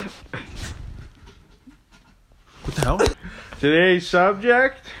What the hell? Today's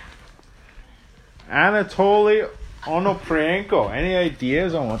subject, Anatoly Onoprienko. Any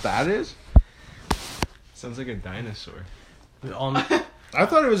ideas on what that is? Sounds like a dinosaur. I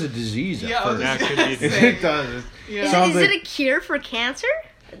thought it was a disease at first. Yeah, it could be. It does. Yeah. Is it a cure for cancer?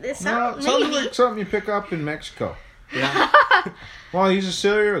 It sounds like something you pick up in Mexico. Yeah. Well, he's a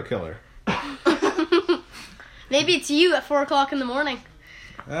serial killer. Maybe it's you at 4 o'clock in the morning.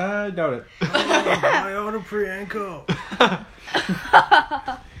 I doubt it. My Onoprienko.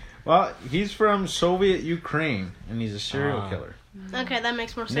 Well, he's from Soviet Ukraine, and he's a serial killer. Okay, that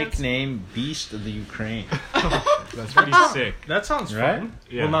makes more sense. Nickname Beast of the Ukraine. That's pretty sick. That sounds Right? fun.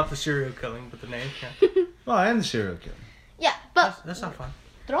 Yeah. Well, not the serial killing, but the name. Yeah. Well, and the serial killer. Yeah, but That's not fun.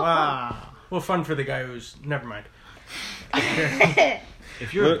 they're all Wow. Well, fun for the guy who's... Never mind. fun.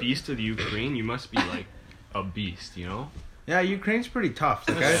 If you're a beast of the Ukraine, you must be like a beast, you know? Yeah, Ukraine's pretty tough.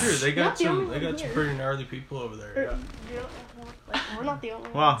 The That's guys- true. They Not got the some. only They one got some here. pretty gnarly people over there. Yeah. We're not the only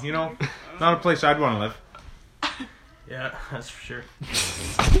ones. Well, you know, not a place I'd want to live. Yeah, that's for sure.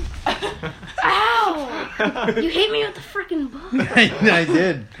 Ow! You hit me with the freaking book. I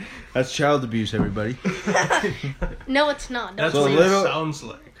did. That's child abuse, everybody. No, it's not. Don't That's So what a it little- sounds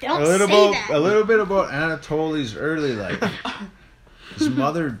like. don't a little say bit, that. a little bit about Anatoly's early life. His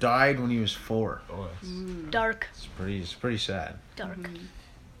mother died when he was 4. Oh, Dark. It's pretty sad. Dark.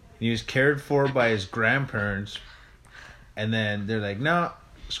 He was cared for by his grandparents, and then they're like, "No,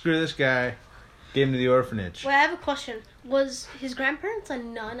 screw this guy." Gave him to the orphanage. Wait, I have a question. Was his grandparents a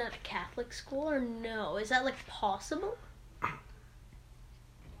nun at a Catholic school or no? Is that like possible?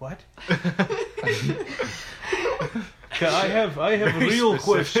 What? I have a real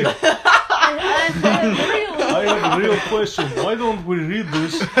question. I I have a real question. Why don't we read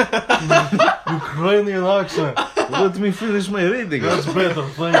this in Ukrainian accent? Let me finish my reading. That's better,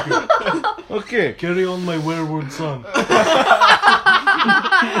 thank you. Okay. Carry on, my wayward son.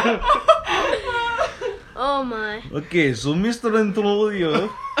 Oh my. Okay, so Mr. Antonio,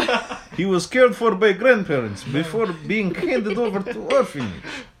 he was cared for by grandparents before being handed over to orphanage.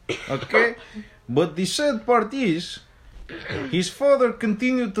 Okay? But the sad part is, his father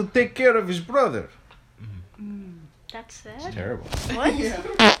continued to take care of his brother. That's sad. Terrible. What?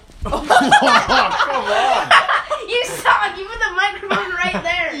 Come on! You suck! You put the microphone right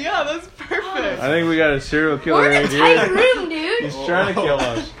there! Yeah, that's perfect. I think we got a serial killer We're in a right tight here. room, dude! He's trying to kill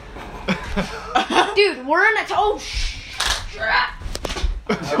us. Dude, we're in a oh shh!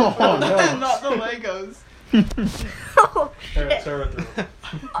 Oh no. Not the Legos. Oh shit!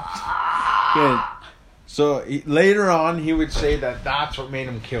 Okay. So later on, he would say that that's what made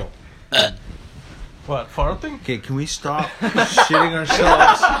him kill. What? Farting? Okay, can we stop shitting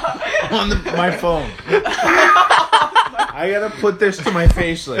ourselves on my phone? I gotta put this to my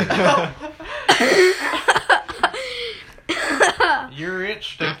face later. Your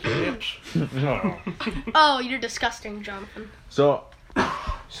itch, stinky itch. No. Oh, you're disgusting, Jonathan. So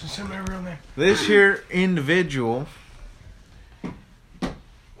Say my real name. this here individual,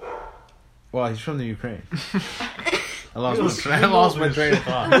 well, he's from the Ukraine. I lost my train of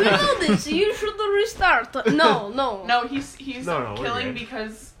thought. We know this. You should restart. No. No, he's No, we're killing good.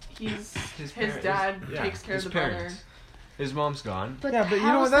 because his parents- dad yeah, takes care of his the parents. His mom's gone. But Yeah, but you know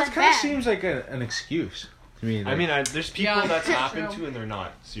how what? is That kind of bad? seems like an excuse to me. I mean, there's people Yeah, that's true. happened to and they're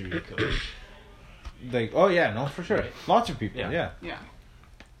not serial killers. like, oh yeah, no, for sure, Right. lots of people, Yeah. yeah. Yeah.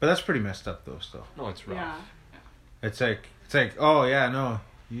 But that's pretty messed up, though. Still, No, it's rough. Yeah. it's like, oh yeah, no,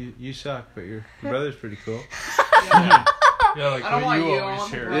 you suck, but your brother's pretty cool. Yeah. Yeah, like I don't what want you you. I always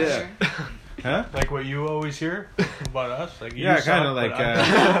want my hear. brother. Huh? Like what you always hear about us. Like you Yeah, suck, kind of but like,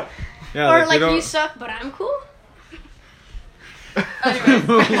 I'm- yeah, Or they like don't- you suck, but I'm cool.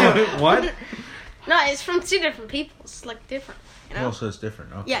 What? No, it's from 2 different people. It's like different. You know? Oh, so it's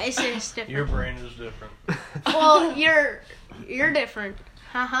different. Okay. Yeah, it's different. Your brain is different. Well, you're different.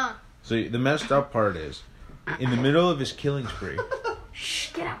 Haha. So the messed up part is, in the middle of his killing spree,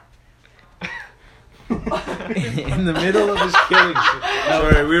 Shh, get out. in the middle of his killing spree.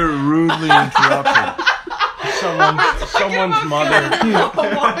 Sorry, we were rudely interrupted. Someone's mother.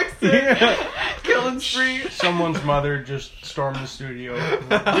 Walks in, killing spree. Someone's mother just stormed the studio.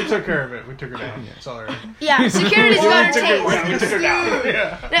 We took care of it. We took her down. It's all right. Yeah, security's got her tased. We took her down.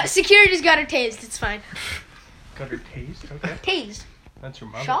 Yeah. No, security's got her tased. It's fine. Got her tased. Okay. Tased. That's your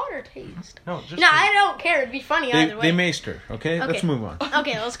mother. Shot or tased? No, just. No, I don't care. It'd be funny either They way. maced her. Okay, let's Okay. move on.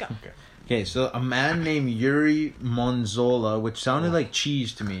 Okay, let's go. Okay, so a man named Yuri Monzola, which sounded like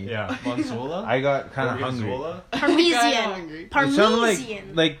cheese to me. Yeah. Monzola? I got kind of hungry. Gorgonzola? Parmesan. hungry. It sounded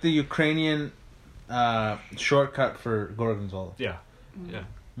Parmesan. like the Ukrainian shortcut for Gorgonzola. Yeah. Yeah.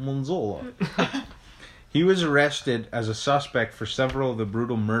 Monzola. He was arrested as a suspect for several of the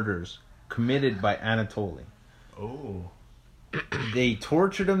brutal murders committed by Anatoly. Oh. They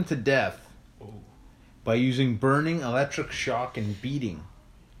tortured him to death Oh. by using burning, electric shock, and beating.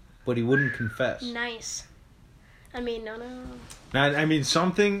 But he wouldn't confess. Nice. I mean, no. Now, I mean,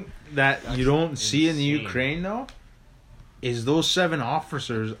 something that you don't see in the insane. Ukraine, though, is those 7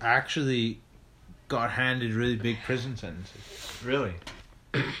 officers actually got handed really big prison sentences. Really?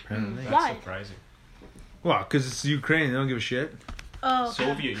 Apparently. That's Why? surprising. Well, because it's Ukraine, they don't give a shit. Oh, okay.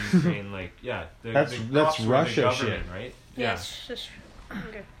 Soviet Ukraine, like, yeah. That's cops were the Russia government, shit. right? Yeah, it's just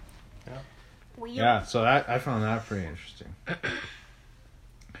okay. Yeah. We Yeah, so I found that pretty interesting.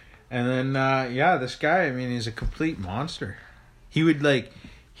 And then, this guy, I mean, he's a complete monster. He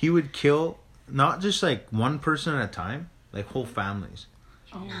would kill not just like one person at a time, like whole families.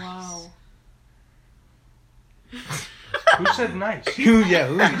 Oh wow. Who said nice? Who?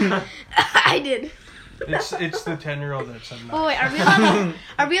 Yeah, I did. It's the 10-year-old that said Oh nice. wait,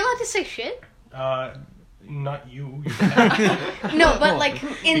 are we allowed to say shit? Not you. No, but like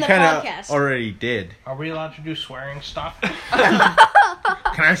in the podcast. already did. Are we allowed to do swearing stuff?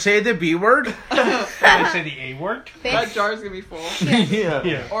 Can I say the B word? Can I say the A word? That jar's gonna be full. Yeah.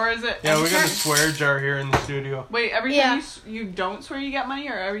 Yeah. Or is it? Yeah, we got a every swear jar here in the studio. Wait, every Yeah. time you don't swear you get money,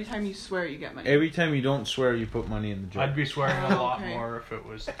 or every time you swear you get money? Every time you don't swear, you put money in the jar. I'd be swearing a lot Okay. more if it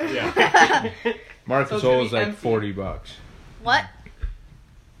was. Yeah. Marcus So it's gonna owes be like empty. $40. What?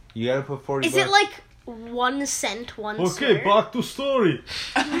 You gotta put 40. Is it like 1 cent one Okay, swear? back to story.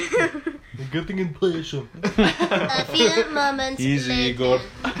 We're getting impatient. A few moments Easy, later.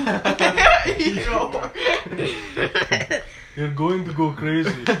 Igor. You're going to go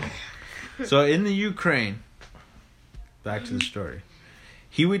crazy. So in the Ukraine, back to the story,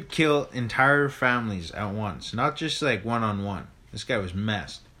 he would kill entire families at once, not just like one-on-one. This guy was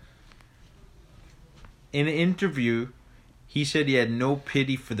messed. In an interview, he said he had no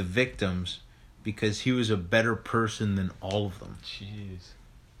pity for the victims because he was a better person than all of them. Jeez.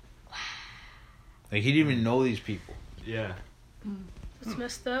 Like, he didn't even know these people. Yeah. It's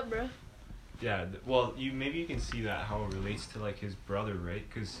messed up, bro. Yeah. Well, maybe you can see that how it relates to like his brother, right?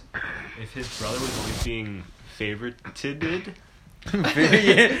 Because if his brother was always being favorited,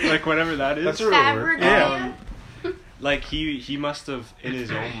 like whatever that is, That's a real word. Fabricated? like he must have in his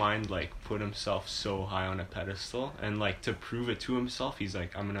own mind like put himself so high on a pedestal, and like to prove it to himself, he's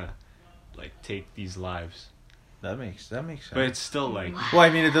like, I'm gonna like take these lives. That makes sense. But it's still like, Well, I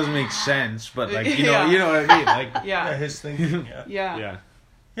mean, it doesn't make sense, but like you know, Yeah. you know what I mean. Like, Yeah, Yeah. his thinking. Yeah. Yeah. yeah.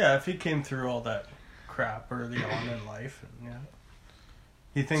 Yeah, if he came through all that crap early on in life, yeah.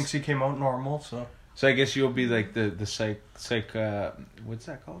 He thinks he came out normal, so. so I guess you'll be like the what's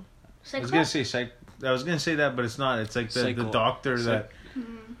that called? I was gonna say I was gonna say that, but it's not. It's like the doctor that.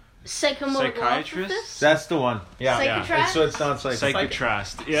 Psychiatrist? That's the one. Yeah. Psychiatrist? So it's not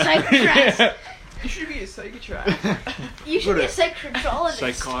Psychiatrist. Yeah. Psychiatrist. You should be a psychiatrist. You should be a psychologist.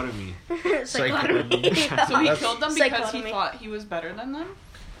 Psychotomy. Psychotomy. So he That's- killed them because he Psychotomy. thought he was better than them?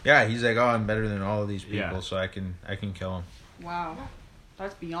 Yeah, he's like, oh, I'm better than all of these people, Yeah. so I can kill him. Wow.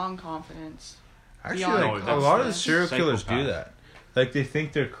 That's beyond confidence. Actually, Beyond like, a that's lot of the the serial killers do psychopath. that. Like, they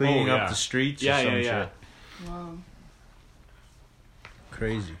think they're cleaning Oh, up yeah. the streets Yeah, or some yeah, yeah. shit. Wow.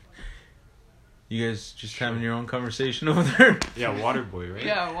 Crazy. You guys just having your own conversation over there? Yeah, Waterboy, right?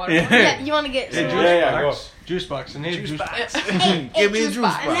 Yeah, water. Yeah. Yeah, you want to get some Yeah, yeah, go. Juice box. And juice box. Give me a juice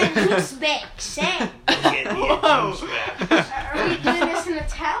box. And then juice back, Sam. Are we doing this in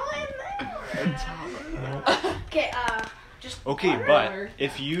Italian then? Okay, just Okay, water? but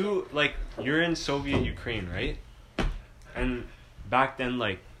if you like, you're in Soviet Ukraine, right? And back then,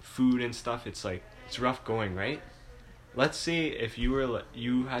 like food and stuff, it's like it's rough going, right? Let's say if you were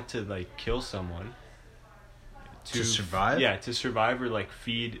you had to like kill someone To survive? Yeah, to survive or like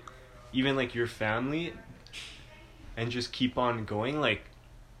feed even like your family and just keep on going. Like,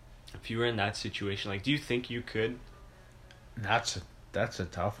 if you were in that situation, like, do you think you could? That's a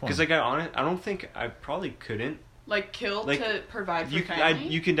tough one. Because like I don't think I probably couldn't. Like, kill Like, to provide for You family?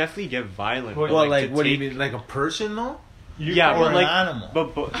 you can definitely get violent. Well, but, well, like, to what do you take- mean? Like a person, though? Yeah, or but an like animal?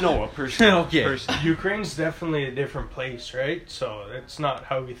 But no, a person. Okay. Person. Ukraine's definitely a different place, right? So it's not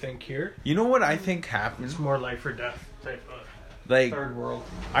how we think here. You know what I think happens? It's more life or death type of Like, third world.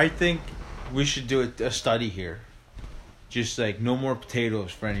 I think we should do a study here. Just like no more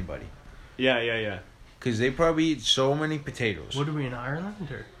potatoes for anybody. Yeah. Because they probably eat so many potatoes. What are we in Ireland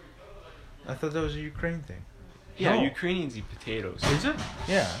or? I thought that was a Ukraine thing. Yeah, No. Ukrainians eat potatoes. Is it?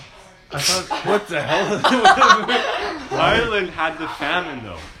 Yeah. I thought, what the hell? Ireland had the famine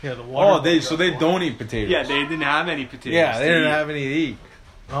though. Yeah, the water. So they don't eat potatoes. Yeah, they didn't have any potatoes. Yeah, they to didn't eat. have any to eat.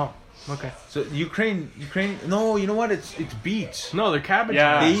 Oh, okay. So Ukraine. No, you know what? It's beets. No, they're cabbage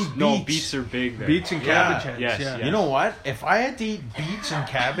Yeah, heads. no, beets. beets are big there. Beets and cabbage heads. Yes, yeah. yes. You know what? If I had to eat beets and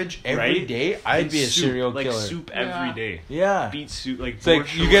cabbage every Right? day, I'd And be a soup, serial like killer. soup Yeah. every day. Yeah. Beet soup, like It's like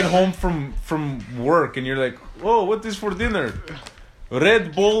borscht you or get whatever. home from work and you're like, "Whoa, what is for dinner?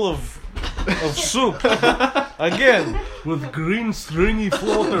 Red bowl of soup again." With green stringy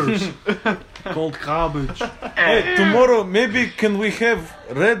floaters called cabbage. Hey, tomorrow maybe can we have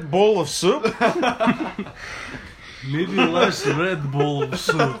red bowl of soup? Maybe less Red Bull of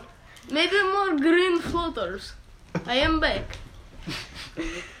soup. Maybe more green floaters. I am back.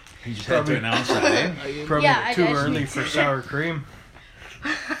 You just had to announce that, eh? Probably Yeah, I too actually- early for sour cream.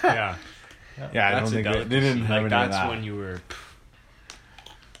 Yeah, Yeah, I that's don't a think they delicacy. didn't have Like any of that's that. when you were.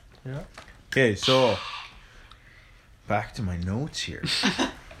 Okay, so back to my notes here.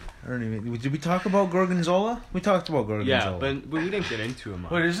 I don't even. Did we talk about Gorgonzola? We talked about Gorgonzola. Yeah, but we didn't get into him.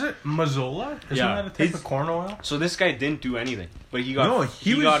 What is it? Mazola? Isn't Yeah. that a type It's- of corn oil? So this guy didn't do anything, but he got No,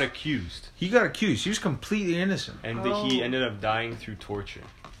 he was- got accused, he got accused. He was completely innocent. and Oh. he ended up dying through torture.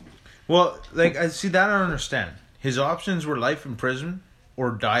 Well, like I see that I don't understand. His options were life in prison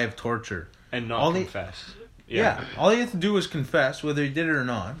or die of torture. And not All he- confess. Yeah. All he had to do was confess whether he did it or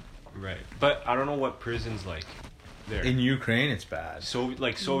not. Right. But I don't know what prison's like there. In Ukraine, it's bad. So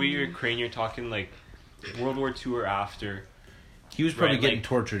like Soviet Ukraine, you're talking like World War II or after. He was probably right? getting Like,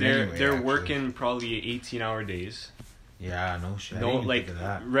 tortured They're anyway. they're actually. working probably 18-hour days. Yeah, no shit. I No, didn't even like think of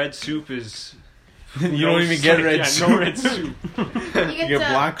that. red soup is. You don't even get red yeah, soup. No red soup. You You get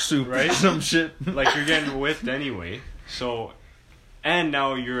black soup, Right? right? Some shit. Like you're getting whipped anyway. So, and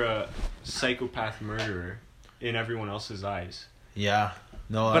now you're a psychopath murderer in everyone else's eyes. Yeah.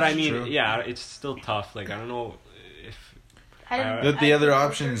 No, But I that's mean, true. yeah, it's still tough. Like I don't know if But the other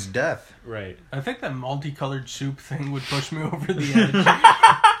option is death. right. I think that multicolored soup thing would push me over the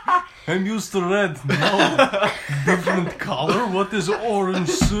edge. I'm used to red. No. Different color? What is orange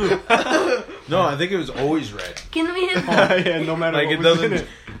soup? No, I think it was always red. Can we have Yeah, no matter Like what it was doesn't. in it.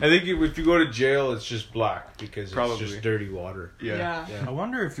 I think if you go to jail, it's just black because Probably. it's just dirty water. Yeah. I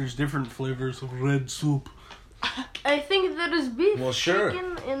wonder if there's different flavors of red soup. I think there is beef, Well, sure.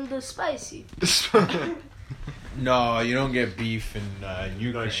 chicken, and the spicy. No, you don't get beef in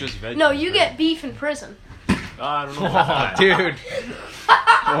Ukraine. No, it's just veggies. No, you right? get beef in prison. I don't know about that. dude.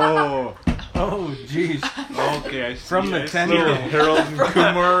 Oh, Oh, jeez. okay. I see, From the I see. 10 Little Harold and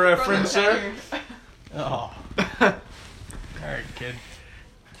Kumar reference there. Oh. Alright, kid.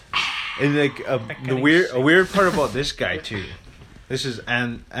 And like the getting weird part about this guy too. This is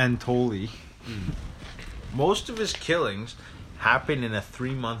Anatoly. Most of his killings happen in a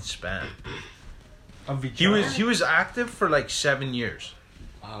 3-month span. Of each He other? was active for like 7 years.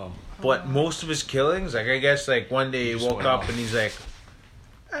 Wow. But most of his killings, like I guess like one day he Just woke went up off. and he's like,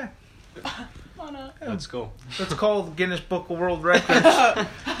 Let's go. let's call the Guinness Book of World Records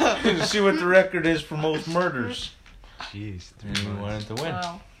to see what the record is for most murders. Jeez. And he wanted to win.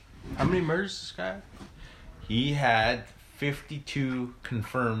 Wow. How many murders this guy? He had 52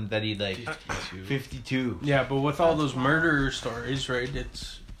 confirmed that he like 52. 52. Yeah, but with all those murder stories, right,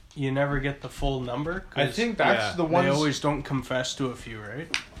 it's... You never get the full number. 'cause I think that's yeah, the they ones. always don't confess to a few, right?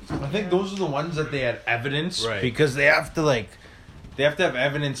 I think those are the ones that they had evidence, Right. because they have to have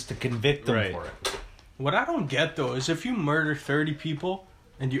evidence to convict them Right. for it. What I don't get though is if you murder 30 people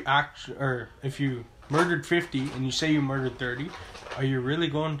and you or if you murdered 50 and you say you murdered 30, are you really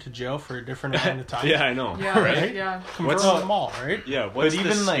going to jail for a different amount of time? Yeah, I know. Yeah, Right? yeah. Confirm What's- them all, right? Yeah, what's But the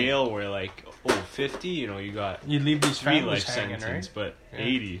even, like- scale where like 50, you know, you got You leave these 3 families life hanging, sentences, right? but Yeah.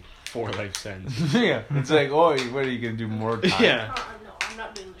 80, 4 life sentences. Yeah, it's like, oh, what are you gonna do more time? Yeah. No, I'm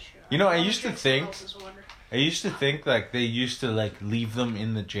not doing this shit. You know, I I'm used to drinking someone think- else's water. I used to think like they used to like leave them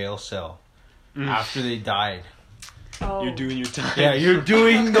in the jail cell Mm. after they died. Oh. You're doing your time. Yeah, you're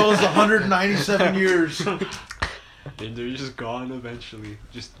doing those 197 years. And they're just gone eventually.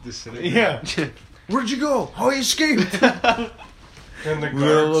 Just disintegrate. Yeah. Where'd you go? Oh, he escaped. And the We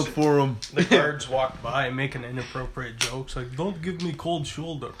gotta look guards, for him. the guards walk by making inappropriate jokes like, don't give me cold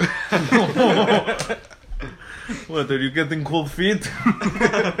shoulder. What, are you getting cold feet?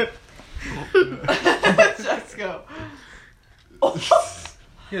 Let's go.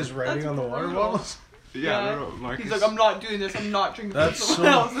 He has writing That's on the water brutal. bottles. Yeah, I don't know, Marcus. He's like, I'm not doing this. I'm not drinking That's from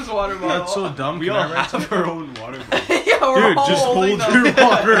someone so- else's water bottle. That's so dumb. we Can all I write have our own water bottle. yeah, we're Dude, all just holding hold them. your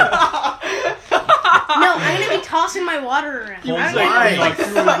water. No, I'm gonna be tossing my water around. Hold I'm the gonna be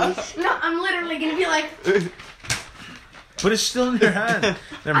mic. like, no, I'm literally gonna be like, But it's still in your hand.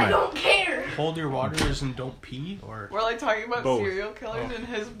 Never I mind. don't care. Hold your waters and don't pee, or We're like talking about Both. serial killers, and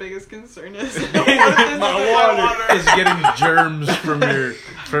his biggest concern is My water is getting germs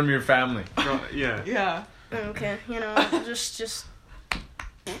from your family. Yeah. Yeah. Okay, just.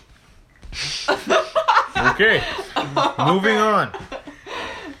 Okay, moving on.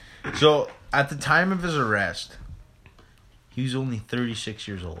 So, at the time of his arrest, he was only 36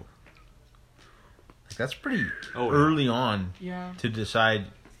 years old. Like, that's pretty early on Yeah. to decide,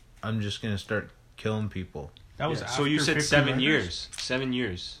 I'm just going to start killing people. that was Yeah, after so you said 50 7 murders? years. 7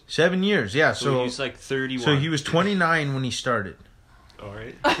 years. 7 years, yeah. So he's like 31. So he was 29 when he started. All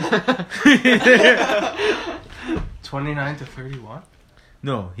right. 29 to 31.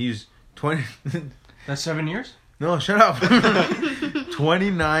 No, he's 20. That's 7 years. No, shut up.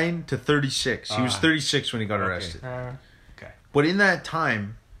 29 to 36. He was 36 when he got okay. arrested. Okay. But in that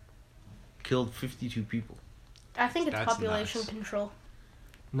time, killed 52 people. I think it's That's population nuts. control.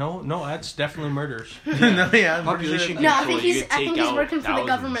 No, that's definitely murders. No, yeah, Population No, I control, think you he's. could I think take he's out working for the thousands.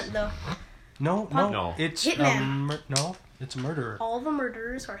 government though. No, No. it's Hitman. no, it's a murderer. All the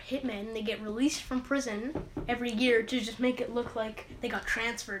murderers are hitmen. They get released from prison every year to just make it look like they got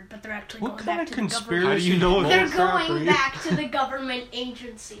transferred, but they're actually What going kind back of to the conspiracy? government. How do you know They're bull crap are going you- back to the government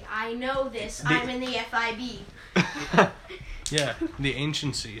agency. I know this. I'm in the FIB. Yeah, the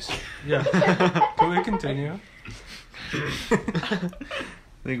anciencies. Yeah. Can we continue? I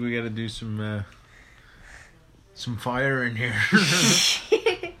think we got to do some fire in here.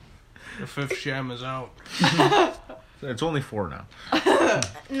 The fifth shem is out. It's only 4 now.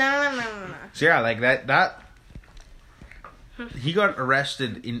 No. So yeah, like that. He got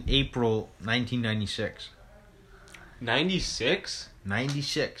arrested in April 1996. 96?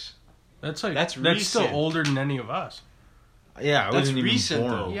 96. That's That's still recent. older than any of us. Yeah, I That's wasn't even recent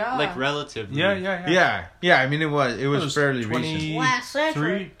born. though. Yeah. Like relatively. Yeah. Yeah. I mean, it was fairly recent. Last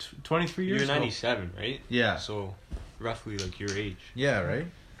century. 23 years You're ago. 97, right? Yeah. So roughly like your age. Yeah, right.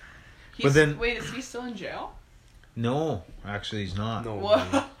 He's, then- wait, is he still in jail? No, actually, he's not. No.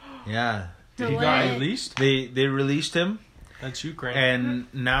 What? Yeah, Did No he got way. released? they released him, That's Ukraine. and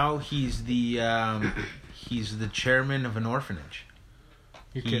now he's the chairman of an orphanage.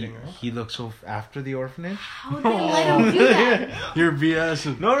 You're kidding, right? He looks after the orphanage. How did they let him do that? You're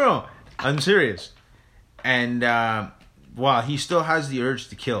BS. No, I'm serious. And while he still has the urge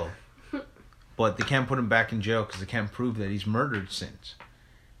to kill, but they can't put him back in jail because they can't prove that he's murdered since.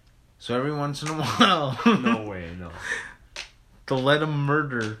 So every once in a while, No way, no. they'll let him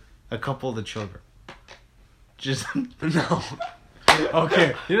murder a couple of the children. Just No.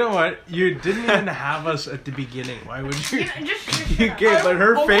 Okay, you know what? You didn't even have us at the beginning. Why would you? Just okay, but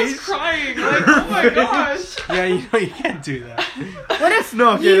her Almost face. crying. Like, oh my gosh. Yeah, you know you can't do that. What if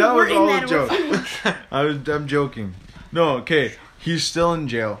No, okay, you that were was in all that a joke. orphanage? I'm joking. No, okay, he's still in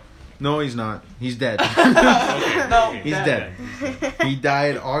jail. No, he's not. He's dead. No, He's dead. He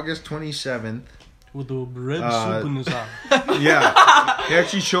died August 27th. With the red soup in his eye. Yeah, he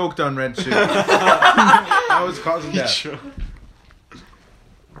actually choked on red soup. That was causing death.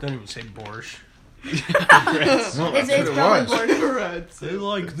 Don't even say borscht. Well, It's that's what probably it was. Borsh. They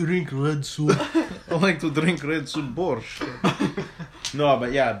like to drink red soup. I like to drink red soup Borsh. No,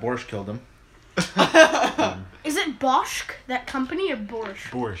 but yeah, Borsh killed him. Is it Bosch, that company, or Borsh?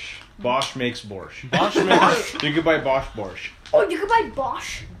 Borsh. Bosch makes Borsh. Bosch makes You could buy Bosch Borsh. Oh, you could buy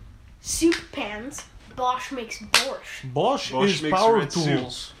Bosch soup pans. Bosch makes Borsh. Bosch Bosch is makes power red soup.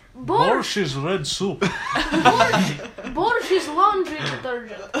 tools. Borsh. Borscht is red soup. Borsh is laundry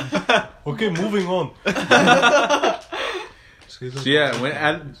detergent. Okay, moving on. So yeah, when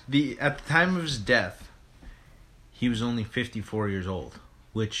at the time of his death, he was only 54 years old,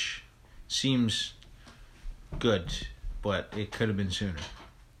 which seems good, but it could have been sooner.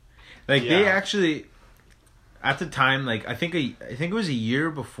 Like they Yeah. actually, at the time, like I think it was a year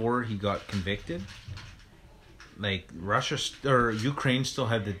before he got convicted. Like Russia or Ukraine still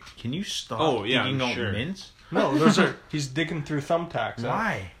had the. Can you stop digging out sure. mints? No, those are. He's digging through thumbtacks.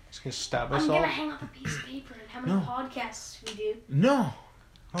 Why? He's gonna stab I'm us gonna all. hang up a piece of paper and how many No. podcasts we do. No.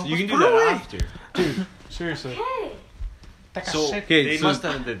 You can do Really? that after. Dude, seriously. Hey, Take a So sip. Okay, they so- must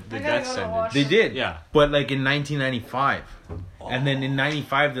have the I gotta death go to sentence. wash. They did. Yeah. But like in 1995, and then in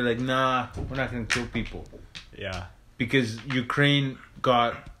 95 they're like, nah, we're not gonna kill people. Yeah. Because Ukraine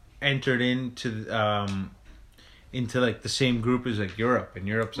got entered into like the same group as like Europe, and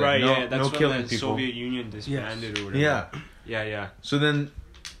Europe's like Right, no, yeah, that's no when killing the people. Soviet Union disbanded or whatever. Yeah. Yeah. So then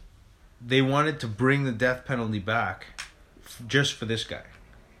they wanted to bring the death penalty back just for this guy.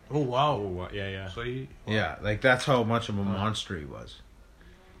 Oh wow. Oh, yeah. So he. Yeah, like that's how much of a monster he was.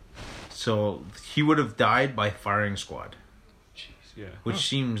 So he would have died by firing squad. Yeah. which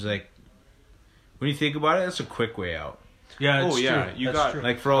seems like, when you think about it, that's a quick way out. Yeah, it's Oh, yeah, true. you That's got- true.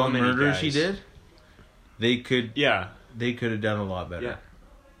 Like for all How the many murders he guys? did, they could Yeah. have done a lot better.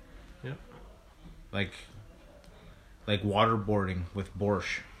 Yeah. Like waterboarding with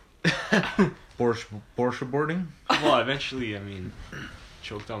Borsh. Borshboarding? Well, eventually, I mean,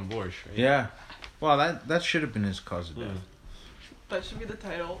 choked on Borsh, right? Yeah. Well, that should have been his cause of death. Mm. That should be the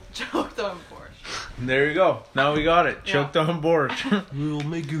title. Choked on Borsh. There you go. Now we got it. Yeah. Choked on Borsh. We'll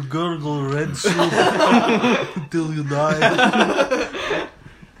make you gurgle red soup until you die. I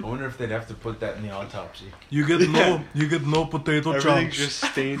wonder if they'd have to put that in the autopsy. You get no potato Everything's chunks.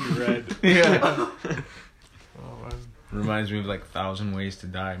 just stained red. Yeah. Oh, man. Reminds me of like 1,000 Ways to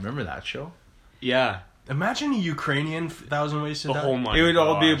Die. Remember that show? Yeah. Imagine a Ukrainian 1,000 Ways to Die. Oh my It would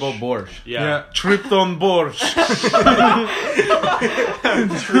all be gosh. about Borsh. Yeah. Tripped on Borsh.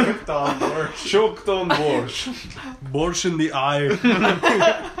 Tripped on Borsh. Choked on Borsh. Borsh in the eye.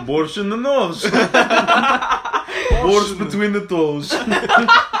 Borsh in the nose. Borsh between the toes.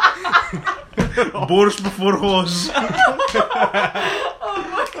 Borsh before hose.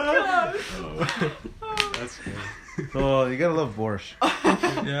 That's good. Oh, you gotta love Borsh.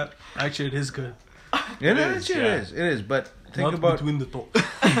 Yeah, actually, it is good. It is, is. yeah. It is. But think Not about between the toes.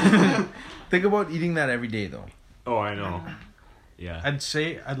 think about eating that every day though. Oh, I know. Yeah.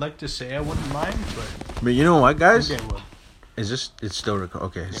 I'd like to say I wouldn't mind, but But you know what, guys? maybe I would. Is this? It's still recording.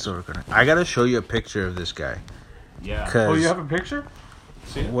 Okay, it's still recording. I gotta show you a picture of this guy. Yeah. Oh, you have a picture?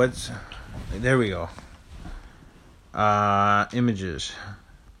 See it? What's? There we go. Images.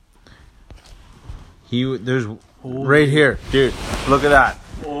 There's right here, dude. Look at that.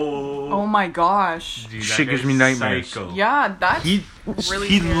 Oh my gosh. Dude, Shit gives me nightmares. Psycho. Yeah, that's He really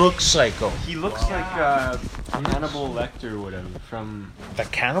he scary. looks psycho. He looks like Hannibal Lecter or whatever from. The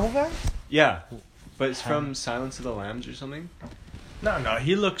cannibal guy? Yeah. But it's from Silence of the Lambs or something. No,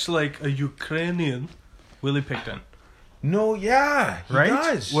 he looks like a Ukrainian Willie Picton, No, yeah, he right?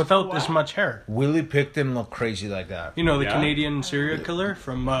 does. Without this much hair. Willie Picton look crazy like that. You know, the Yeah. Canadian serial killer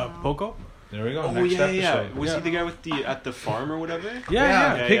from Poco? There we go. Oh Next yeah, episode. yeah. Was he the guy with the at the farm or whatever?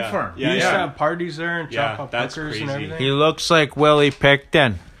 Yeah, pig yeah. farm. He Yeah, used to yeah. have parties there and chop Yeah, up that's hookers and crazy. everything. He looks like Willie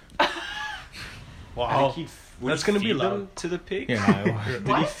Picton. I Wow. think would That's he gonna be feed them loud. to the pigs? Yeah, Did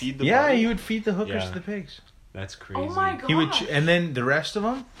he What? feed the yeah, body? he would feed the hookers Yeah. to the pigs. That's crazy. Oh my god. He would, and then the rest of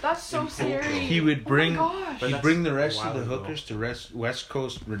them, That's so scary. he would bring. Oh my gosh. But He'd that's bring the a rest of while the ago. hookers to West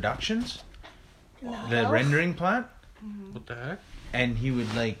Coast Reductions, the hell? rendering plant, What the heck? and he would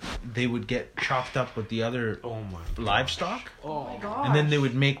they would get chopped up with the other Oh my. livestock, Oh my god. and then they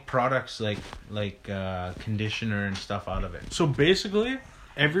would make products like conditioner and stuff out of it. So basically,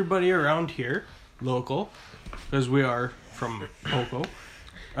 everybody around here, local, because we are from Poco,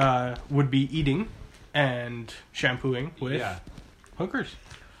 would be eating and shampooing with Yeah. hookers.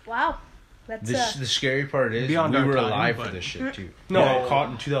 Wow. That's The scary part is Beyond we our were time, alive for but- this shit too. No. We got caught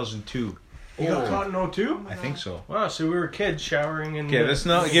in 2002. You got caught in 02? I think so. Wow, so we were kids showering in Okay, the... let's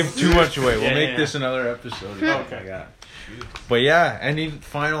not give too much away. We'll Yeah, make yeah. this another episode. Okay. Yeah. But yeah, any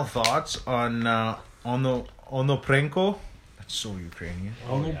final thoughts on Onoprienko? That's so Ukrainian.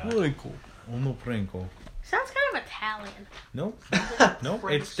 Onoprienko. Onoprienko. sounds kind of Italian. Nope.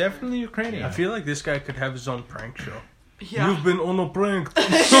 Nope. It's definitely Ukrainian. I feel like this guy could have his own prank show. Yeah. You've been onopranked.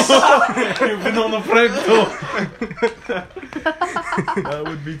 You've been Onoprienko. That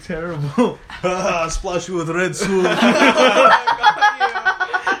would be terrible. Splash you with red soup.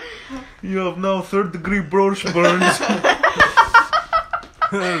 You have now 3rd-degree Borsh burns.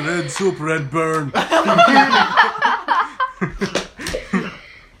 Red soup, red burn.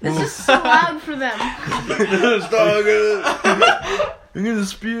 This is so loud for them. Stop it. I'm gonna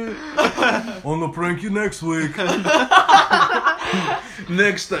spew. Onoprank you next week.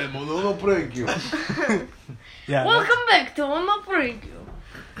 Next time on Onoprienko. Yeah. Welcome back to Onoprienko.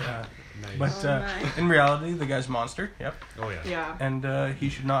 But Oh, nice. in reality, the guy's monster. Yep. Oh yeah. Yeah. And he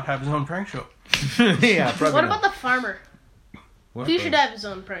should not have his own prank show. Yeah, probably What not. about the farmer? What He should have his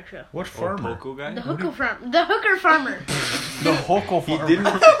own prank show. What Oh, farmer? Poco guy. The hooker farmer. The hooker farmer. The Hoko He farmer.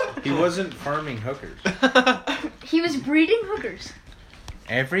 didn't. He wasn't farming hookers. He was breeding hookers.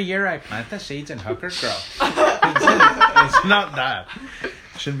 Every year I plant the seeds and hookers grow. It's not that.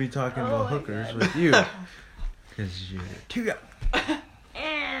 Shouldn't be talking about hookers with you. Because you're too young.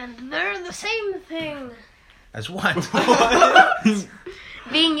 And they're the same thing. As what?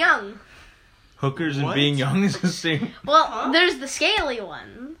 Being young. Hookers and What? being young is the same. Well, there's the scaly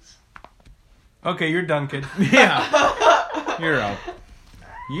ones. Okay, you're done, kid. Yeah. You're out.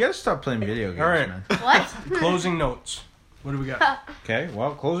 You gotta stop playing video games, All right. man. What? Closing notes. What do we got? Okay,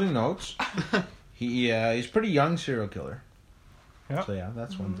 well, closing notes. He's pretty young serial killer. Yep. So yeah,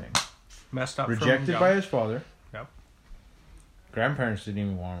 that's one thing. Messed up. Rejected by his father. Yep. Grandparents didn't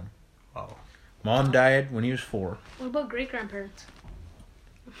even want him. Oh. Mom died when he was 4. What about great grandparents?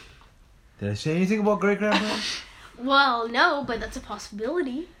 Did I say anything about great grandparents? Well, no, but that's a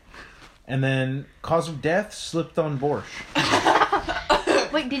possibility. And then cause of death, slipped on Borsh.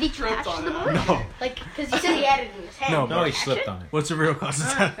 Wait, did he Tripped catch on the it. boy? No. Like, because he said he had it in his hand. No, Did No, he catch slipped it? on it. What's the real cause of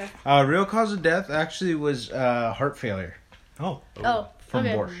death? Okay. Real cause of death actually was heart failure Oh. Oh, from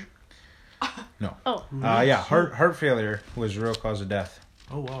okay. Borsh. No. Oh, Yeah, heart failure was the real cause of death.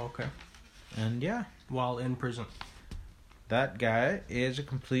 Oh, wow, okay. And yeah, While in prison. that guy is a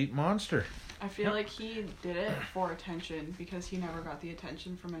complete monster. I feel like he did it for attention because he never got the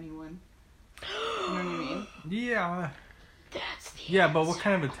attention from anyone. You know what I mean? Yeah. that's the Yeah, but what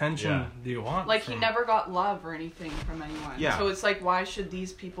kind of attention Yeah. do you want? Like, he from- never got love or anything from anyone. Yeah. So it's like, why should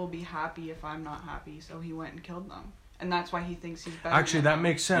these people be happy if I'm not happy? So he went and killed them. And that's why he thinks he's better. Actually, than that them.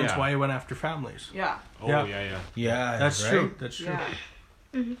 makes sense Yeah. why he went after families. Yeah. Oh Yeah. yeah. Yeah, That's right? true. That's true.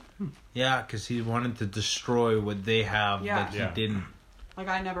 Yeah. Yeah, because he wanted to destroy what they have Yeah. that he Yeah. didn't. Like,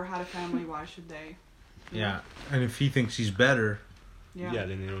 I never had a family. Why should they? Yeah, and if he thinks he's better, Yeah. Yeah,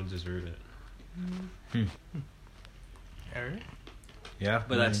 then they don't deserve it. Alright. yeah.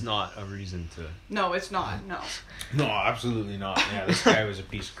 But that's not a reason to. No, it's not. No. no, absolutely not. Yeah, this guy was a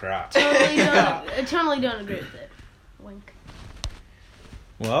piece of crap. totally don't agree with it. Wink.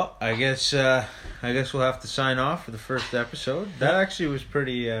 Well, I guess we'll have to sign off for the first episode. That actually was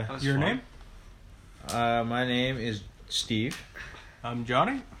pretty. That was Your fun. name? My name is Steve. I'm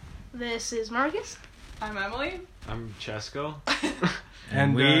Johnny. This is Marcus. I'm Emily. I'm Chesco. And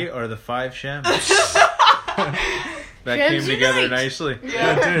And, we are the 5 shems. That Shems came together unite! nicely.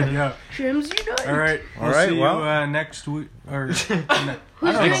 Yeah, it did, yeah. Shims unite. Alright. All We'll right, see well. you next week. Or Who's I don't doing know. it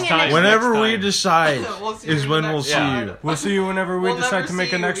Next next time. Whenever Next we time. decide We'll see is you when next we'll see time. you. We'll see you whenever we We'll decide never to make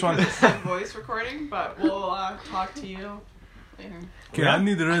see a you next one. because it's a voice recording, but we'll talk to you later. Okay, I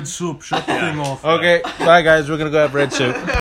need the red soup. Shut the thing off. Okay, bye guys. We're gonna go have red soup.